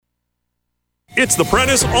It's the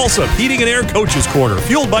Prentice Allsup Heating and Air Coaches Corner,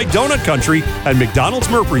 fueled by Donut Country and McDonald's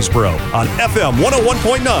Murfreesboro on FM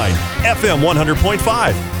 101.9, FM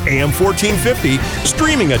 100.5, AM 1450,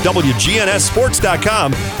 streaming at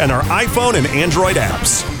WGNSSports.com and our iPhone and Android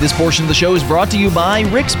apps. This portion of the show is brought to you by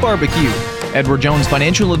Rick's Barbecue, Edward Jones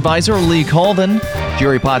Financial Advisor Lee Colvin,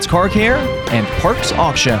 Jerry Potts Car Care, and Parks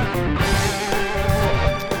Auction.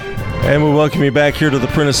 And we welcome you back here to the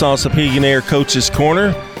Prentice Allsup Heating and Air Coaches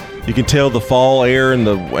Corner. You can tell the fall air and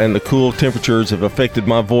the cool temperatures have affected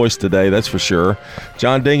my voice today, that's for sure.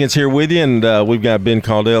 John Dinkins here with you, and we've got Ben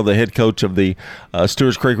Caudill, the head coach of the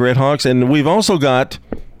Stewart's Creek Redhawks, and we've also got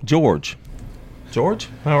George. George,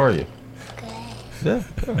 how are you? Good.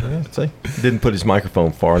 Yeah, see? Didn't put his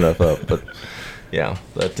microphone far enough up, but yeah.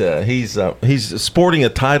 But he's sporting a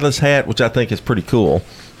Titleist hat, which I think is pretty cool.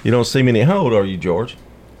 You don't see many. How old are you, George?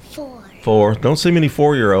 4. Don't see many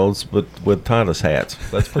 4-year-olds with Titleist hats.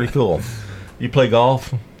 That's pretty cool. You play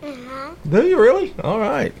golf? Uh-huh. Do you really? All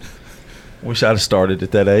right. Wish I'd have started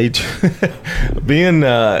at that age. Being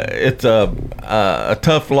it's a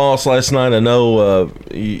tough loss last night. I know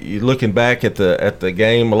you're looking back at the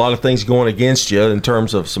game. A lot of things going against you in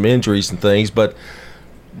terms of some injuries and things, but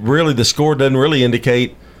really the score doesn't really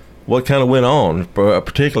indicate what kind of went on,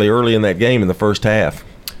 particularly early in that game in the first half.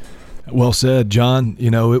 Well said, John.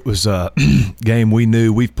 You know, it was a game we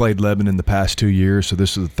knew. We've played Lebanon the past 2 years, so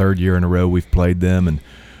this is the third year in a row we've played them, and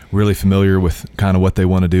really familiar with kind of what they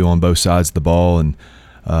want to do on both sides of the ball. And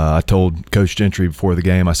I told Coach Gentry before the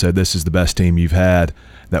game, I said, this is the best team you've had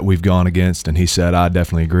that we've gone against, and he said, I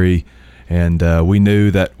definitely agree. And we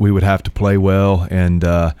knew that we would have to play well, and,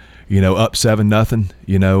 up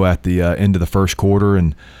 7-0, at the end of the first quarter.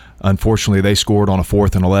 And unfortunately, they scored on a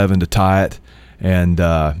 4th and 11 to tie it. And,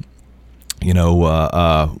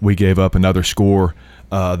 we gave up another score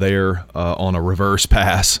there on a reverse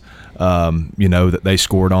pass, that they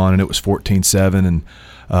scored on, and it was 14-7. And,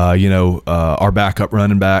 our backup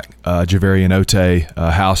running back, Javarian Ote,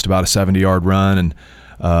 housed about a 70-yard run, and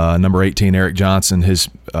number 18, Eric Johnson, his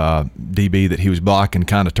DB that he was blocking,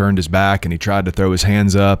 kind of turned his back, and he tried to throw his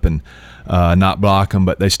hands up and not block him,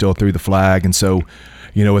 but they still threw the flag. And so,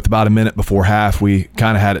 with about a minute before half, we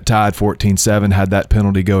kind of had it tied 14-7, had that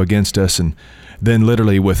penalty go against us. And then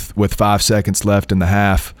literally with 5 seconds left in the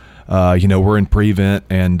half, we're in prevent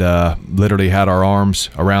and literally had our arms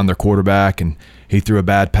around their quarterback, and he threw a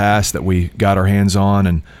bad pass that we got our hands on.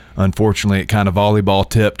 And unfortunately, it kind of volleyball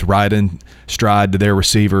tipped right in stride to their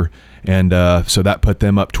receiver. And so that put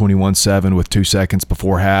them up 21-7 with 2 seconds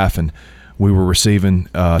before half. And we were receiving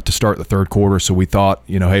to start the third quarter, so we thought,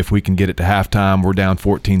 hey, if we can get it to halftime, we're down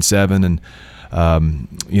 14-7. And,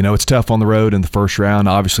 it's tough on the road in the first round.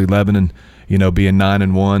 Obviously, Lebanon, being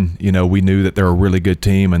 9-1, we knew that they're a really good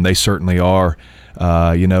team, and they certainly are.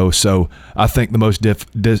 So I think the most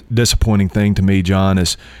disappointing thing to me, John,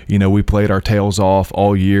 is, we played our tails off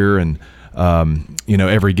all year, and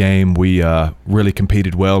every game we really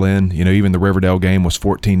competed well in. Even the Riverdale game was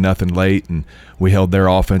 14-0 late, and we held their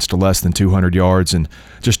offense to less than 200 yards, and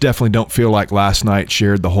just definitely don't feel like last night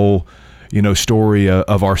shared the whole, story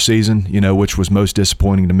of our season, which was most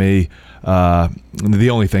disappointing to me. The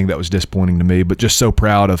only thing that was disappointing to me, but just so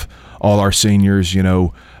proud of all our seniors,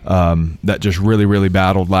 that just really, really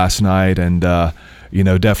battled last night, and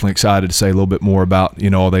definitely excited to say a little bit more about,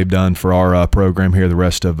 all they've done for our program here the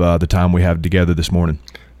rest of the time we have together this morning.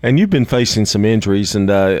 And you've been facing some injuries, and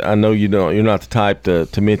I know you're not the type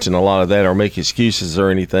to mention a lot of that or make excuses or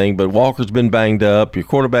anything, but Walker's been banged up, your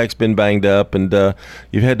quarterback's been banged up, and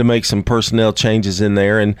you've had to make some personnel changes in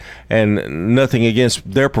there, and nothing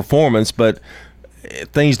against their performance, but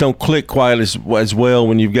things don't click quite as well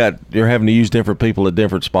when you're having to use different people at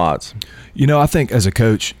different spots. I think as a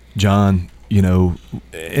coach, John, in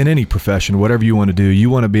any profession, whatever you want to do, you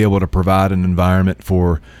want to be able to provide an environment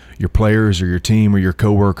for your players or your team or your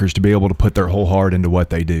coworkers to be able to put their whole heart into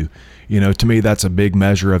what they do. To me, that's a big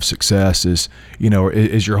measure of success is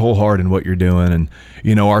your whole heart in what you're doing. And,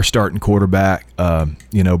 our starting quarterback,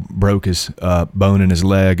 broke his bone in his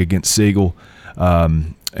leg against Siegel. He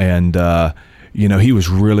was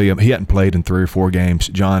really, he hadn't played in 3 or 4 games,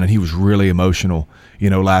 John, and he was really emotional,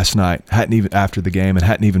 last night, hadn't even after the game and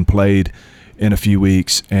hadn't even played in a few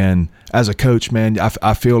weeks. And as a coach, man,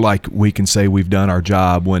 I feel like we can say we've done our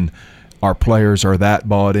job when our players are that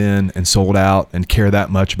bought in and sold out and care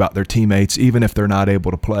that much about their teammates, even if they're not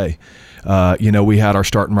able to play. We had our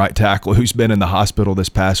starting right tackle who's been in the hospital this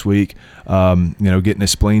past week, getting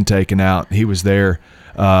his spleen taken out. He was there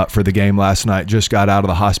for the game last night, just got out of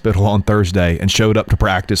the hospital on Thursday and showed up to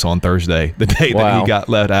practice on Thursday, the day that he got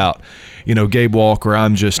let out. Gabe Walker,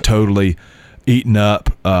 I'm just totally eaten up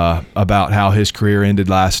about how his career ended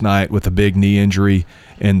last night with a big knee injury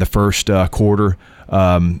in the first quarter.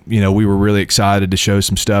 We were really excited to show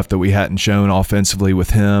some stuff that we hadn't shown offensively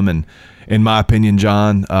with him. And in my opinion,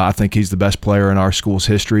 John, I think he's the best player in our school's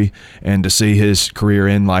history. And to see his career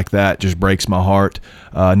end like that just breaks my heart.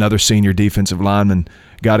 Another senior defensive lineman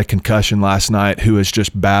got a concussion last night who has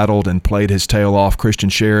just battled and played his tail off. Christian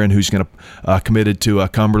Sharon, who's going to committed to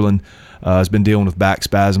Cumberland, has been dealing with back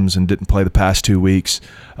spasms and didn't play the past 2 weeks.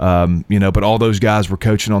 But all those guys were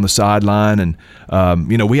coaching on the sideline.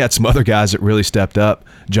 And, we had some other guys that really stepped up,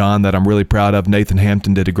 John, that I'm really proud of. Nathan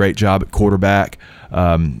Hampton did a great job at quarterback.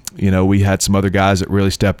 We had some other guys that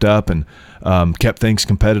really stepped up and kept things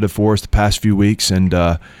competitive for us the past few weeks.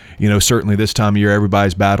 And, certainly this time of year,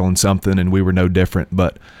 everybody's battling something, and we were no different.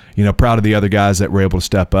 But, proud of the other guys that were able to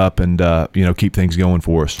step up and, keep things going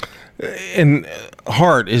for us. And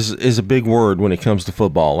heart is a big word when it comes to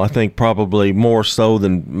football. I think probably more so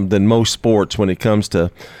than most sports when it comes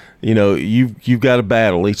to, you've got to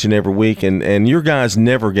battle each and every week, and your guys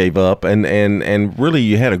never gave up, and really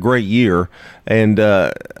you had a great year. And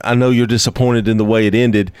I know you're disappointed in the way it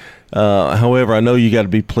ended. However, I know you got to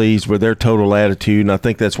be pleased with their total attitude, and I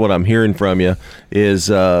think that's what I'm hearing from you is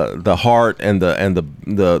the heart and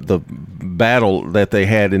the battle that they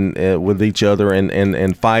had with each other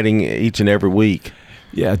and fighting each and every week.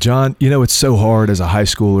 Yeah, John, it's so hard as a high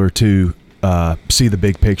schooler to see the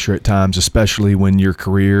big picture at times, especially when your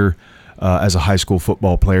career as a high school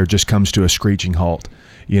football player just comes to a screeching halt.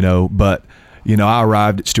 But I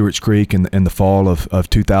arrived at Stewart's Creek in the fall of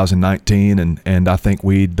 2019, and I think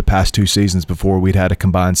the past 2 seasons before, we'd had a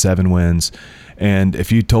combined 7 wins. And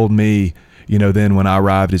if you told me, then when I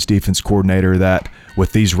arrived as defense coordinator, that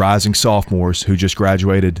with these rising sophomores who just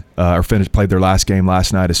graduated played their last game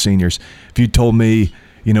last night as seniors, if you told me,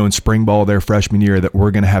 in spring ball their freshman year that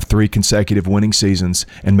we're going to have 3 consecutive winning seasons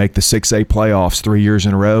and make the 6A playoffs 3 years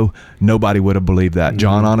in a row, nobody would have believed that. Mm-hmm.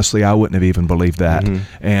 John, honestly, I wouldn't have even believed that. Mm-hmm.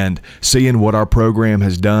 And seeing what our program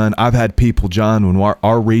has done, I've had people, John, when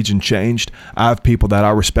our region changed, I have people that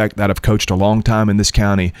I respect that have coached a long time in this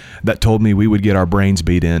county that told me we would get our brains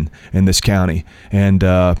beat in this county. And,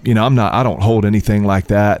 I don't hold anything like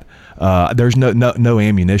that. There's no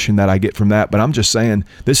ammunition that I get from that, but I'm just saying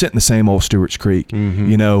this isn't the same old Stewart's Creek.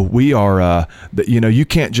 Mm-hmm. We are, you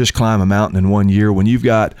can't just climb a mountain in 1 year when you've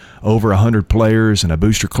got over 100 players and a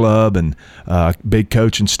booster club and big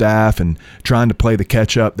coaching staff and trying to play the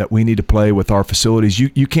catch up that we need to play with our facilities.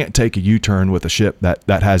 You can't take a U-turn with a ship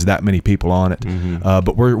that has that many people on it. Mm-hmm.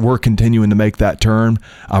 But we're continuing to make that turn.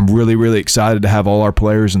 I'm really, really excited to have all our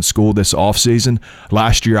players in school this off season.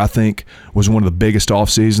 Last year, I think, was one of the biggest off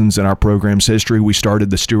seasons in our program's history. We started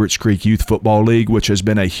the Stewart's Creek Youth Football League, which has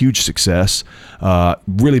been a huge success.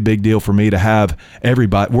 Really big deal for me to have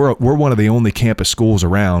everybody. We're one of the only campus schools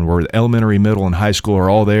around where the elementary, middle, and high school are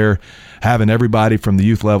all there. Having everybody from the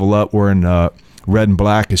youth level up wearing red and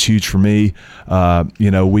black is huge for me.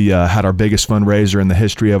 We had our biggest fundraiser in the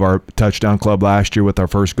history of our Touchdown Club last year with our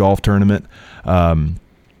first golf tournament.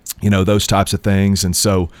 Those types of things. And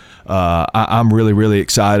so I'm really, really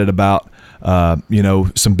excited about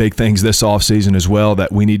some big things this offseason as well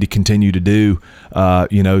that we need to continue to do,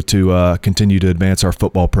 to continue to advance our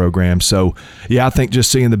football program. So, I think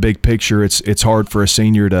just seeing the big picture, it's hard for a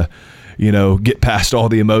senior to, get past all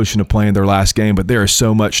the emotion of playing their last game, but there is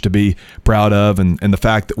so much to be proud of. And the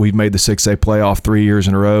fact that we've made the 6A playoff 3 years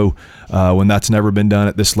in a row when that's never been done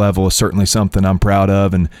at this level is certainly something I'm proud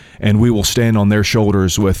of. And we will stand on their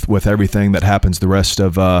shoulders with everything that happens the rest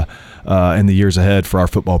of in the years ahead for our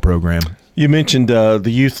football program. You mentioned the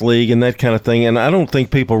youth league and that kind of thing, and I don't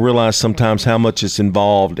think people realize sometimes how much is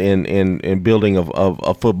involved in building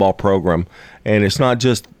a football program. And it's not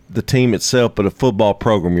just the team itself, but a football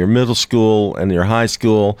program, your middle school and your high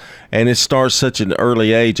school, and it starts such an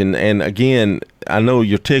early age. And again, I know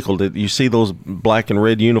you're tickled that you see those black and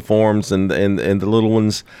red uniforms and the little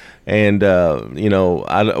ones, and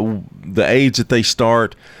the age that they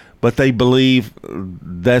start. But they believe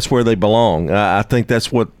that's where they belong. I think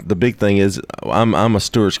that's what the big thing is. I'm a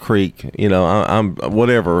Stewart's Creek, I'm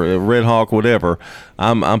whatever, Red Hawk, whatever.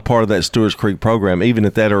 I'm part of that Stewart's Creek program, even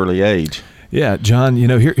at that early age. Yeah, John,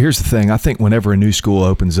 here's the thing. I think whenever a new school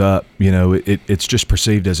opens up, it's just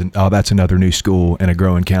perceived as that's another new school in a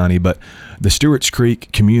growing county. But the Stewart's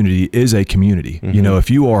Creek community is a community. Mm-hmm.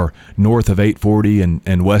 If you are north of 840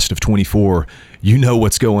 and west of 24, you know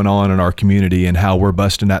what's going on in our community and how we're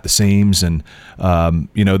busting at the seams. And,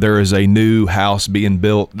 there is a new house being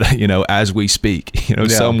built, as we speak,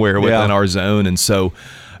 somewhere within our zone. And so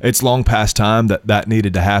it's long past time that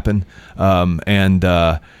needed to happen.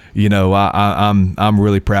 I'm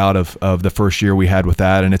really proud of the first year we had with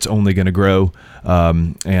that, and it's only going to grow.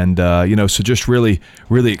 So just really,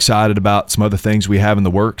 really excited about some other things we have in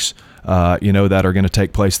the works, that are going to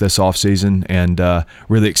take place this offseason, and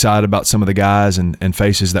really excited about some of the guys and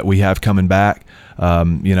faces that we have coming back.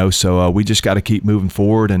 So we just got to keep moving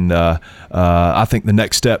forward, and I think the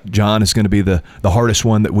next step, John, is going to be the hardest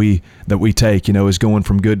one that we take. Is going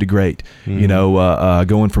from good to great. Mm-hmm.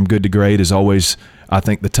 Going from good to great is always, I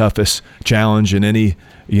think, the toughest challenge in any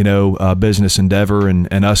business endeavor,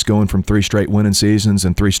 and us going from 3 straight winning seasons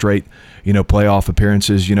and 3 straight playoff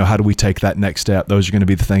appearances. How do we take that next step? Those are going to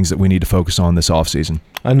be the things that we need to focus on this offseason.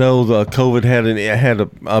 I know the COVID had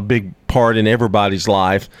a big part in everybody's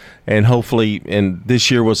life, and hopefully, and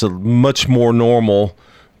this year was a much more normal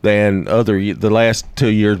than the last 2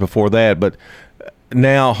 years before that, but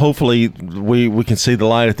now hopefully we can see the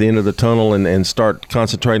light at the end of the tunnel and start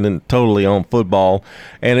concentrating totally on football.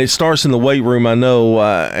 And it starts in the weight room, I know,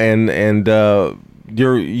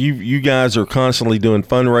 you guys are constantly doing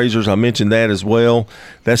fundraisers. I mentioned that as well.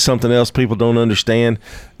 That's something else people don't understand.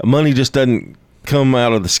 Money just doesn't come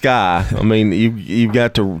out of the sky. I mean, you've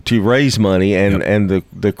got to raise money, and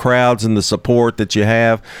the crowds and the support that you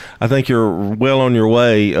have. I think you're well on your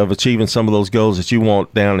way of achieving some of those goals that you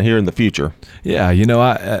want down here in the future. Yeah,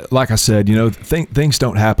 like I said, things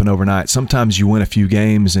don't happen overnight. Sometimes you win a few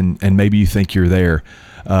games and maybe you think you're there.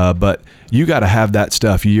 But you got to have that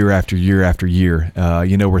stuff year after year after year,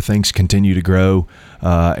 where things continue to grow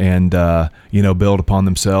and build upon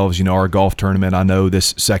themselves. Our golf tournament, I know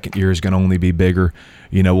this second year is going to only be bigger.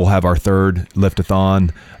 We'll have our 3rd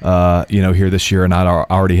Lift-a-thon, here this year, and I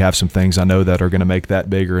already have some things I know that are going to make that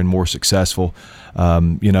bigger and more successful.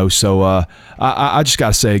 So I just got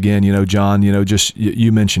to say again, John,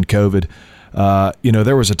 you mentioned COVID.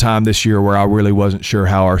 There was a time this year where I really wasn't sure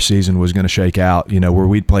how our season was going to shake out, where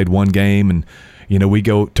we'd played 1 game and, we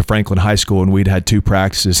go to Franklin High School and we'd had 2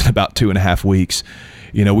 practices in about 2.5 weeks.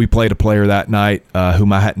 We played a player that night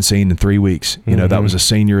whom I hadn't seen in 3 weeks. That was a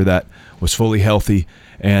senior that was fully healthy.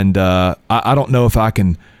 And I don't know if I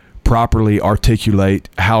can properly articulate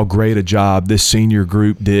how great a job this senior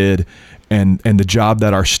group did and the job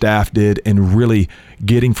that our staff did in really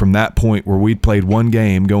getting from that point where we'd played 1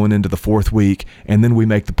 game going into the 4th week, and then we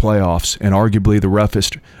make the playoffs and arguably the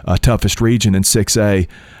roughest, toughest region in 6A.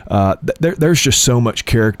 There's just so much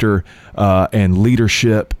character and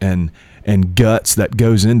leadership and guts that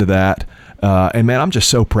goes into that. And man, I'm just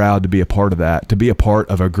so proud to be a part of that, to be a part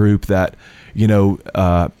of a group that,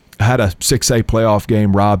 had a 6A playoff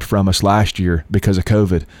game robbed from us last year because of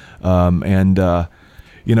COVID.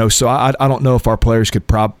 So I don't know if our players could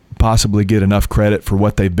possibly get enough credit for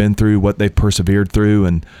what they've been through, what they've persevered through.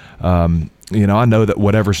 And, I know that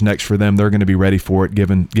whatever's next for them, they're going to be ready for it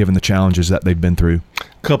given the challenges that they've been through. A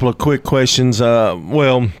couple of quick questions.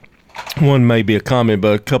 One may be a comment,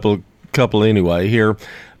 but a couple anyway here.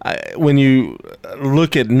 When you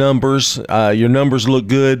look at numbers, your numbers look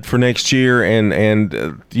good for next year,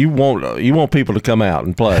 and you want people to come out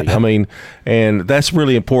and play. I mean, and that's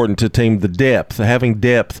really important to team. The depth, having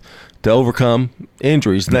depth to overcome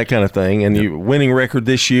injuries and that kind of thing. And you winning record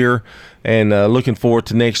this year, and looking forward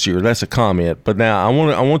to next year. That's a comment. But now I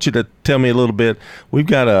want you to tell me a little bit. We've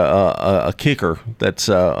got a kicker that's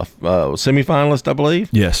a semifinalist, I believe.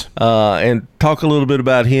 Yes. And talk a little bit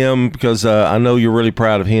about him, because I know you're really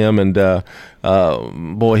proud of him, and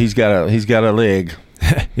boy, he's got a leg.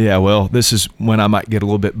 Yeah, well, this is when I might get a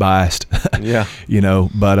little bit biased. Yeah.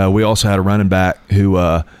 But we also had a running back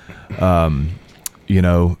who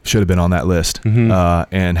should have been on that list.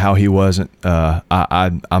 Mm-hmm. And how he wasn't,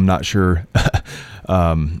 I'm not sure,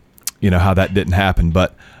 how that didn't happen.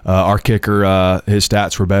 But our kicker, his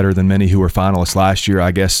stats were better than many who were finalists last year.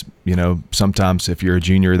 I guess, sometimes if you're a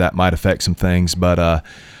junior, that might affect some things. But,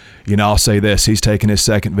 I'll say this. He's taking his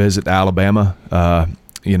 2nd visit to Alabama,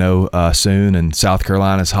 soon. And South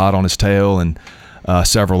Carolina's hot on his tail, and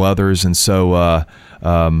several others. And so,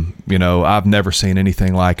 I've never seen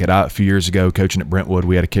anything like it. A few years ago, coaching at Brentwood,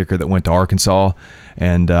 we had a kicker that went to Arkansas,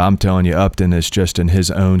 and I'm telling you, Upton is just in his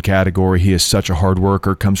own category. He is such a hard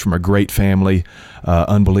worker, comes from a great family,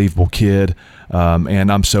 unbelievable kid,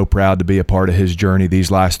 and I'm so proud to be a part of his journey these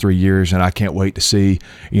last 3 years, and I can't wait to see,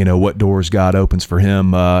 what doors God opens for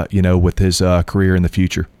him, with his career in the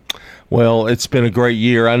future. Well, it's been a great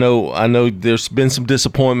year. I know there's been some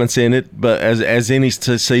disappointments in it, but as any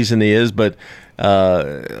season is, but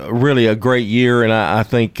really a great year, and I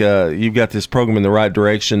think you've got this program in the right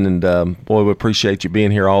direction, and boy, we appreciate you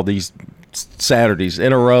being here all these Saturdays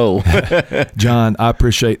in a row. John, I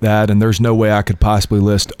appreciate that, and there's no way I could possibly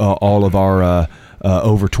list all of our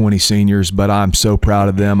over 20 seniors, but I'm so proud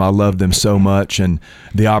of them. I love them so much, and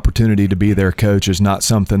the opportunity to be their coach is not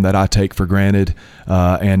something that I take for granted,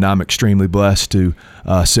 and I'm extremely blessed to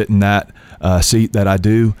sit in that seat that I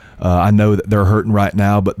do. I know that they're hurting right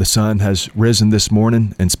now, but the sun has risen this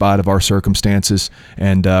morning in spite of our circumstances,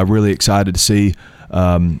 and really excited to see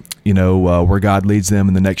where God leads them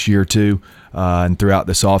in the next year or two, and throughout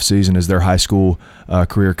this offseason as their high school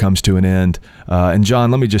career comes to an end. And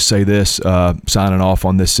John, let me just say this, signing off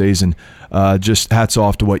on this season, just hats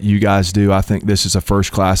off to what you guys do. I think this is a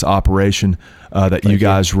first-class operation that you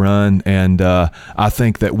guys run, and I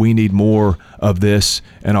think that we need more of this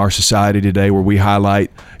in our society today, where we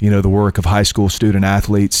highlight, the work of high school student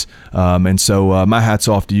athletes. And so my hat's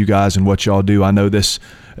off to you guys and what y'all do. I know this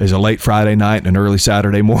is a late Friday night and an early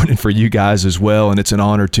Saturday morning for you guys as well, and it's an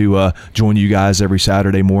honor to join you guys every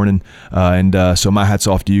Saturday morning. So my hat's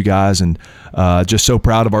off to you guys, and just so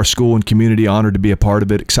proud of our school and community, honored to be a part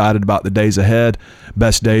of it, excited about the days ahead.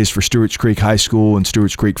 Best days for Stewart's Creek High School and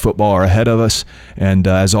Stewart's Creek football are ahead of us, and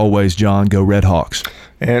as always, John, go Red Hawks.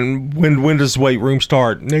 And when does weight room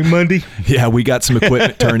start? Monday? Yeah, we got some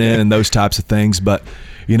equipment turn in and those types of things, but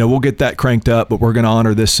we'll get that cranked up, but we're going to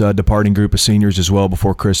honor this departing group of seniors as well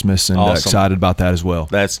before Christmas, and awesome. Excited about that as well.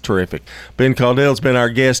 That's terrific. Ben Caudell's been our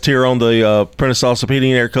guest here on the Prentice Allsup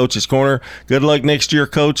Heating and Air Coaches Corner. Good luck next year,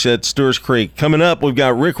 Coach, at Stewart's Creek. Coming up, we've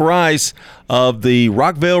got Rick Rice of the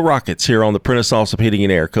Rockvale Rockets here on the Prentice Allsup Heating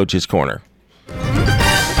and Air Coaches Corner.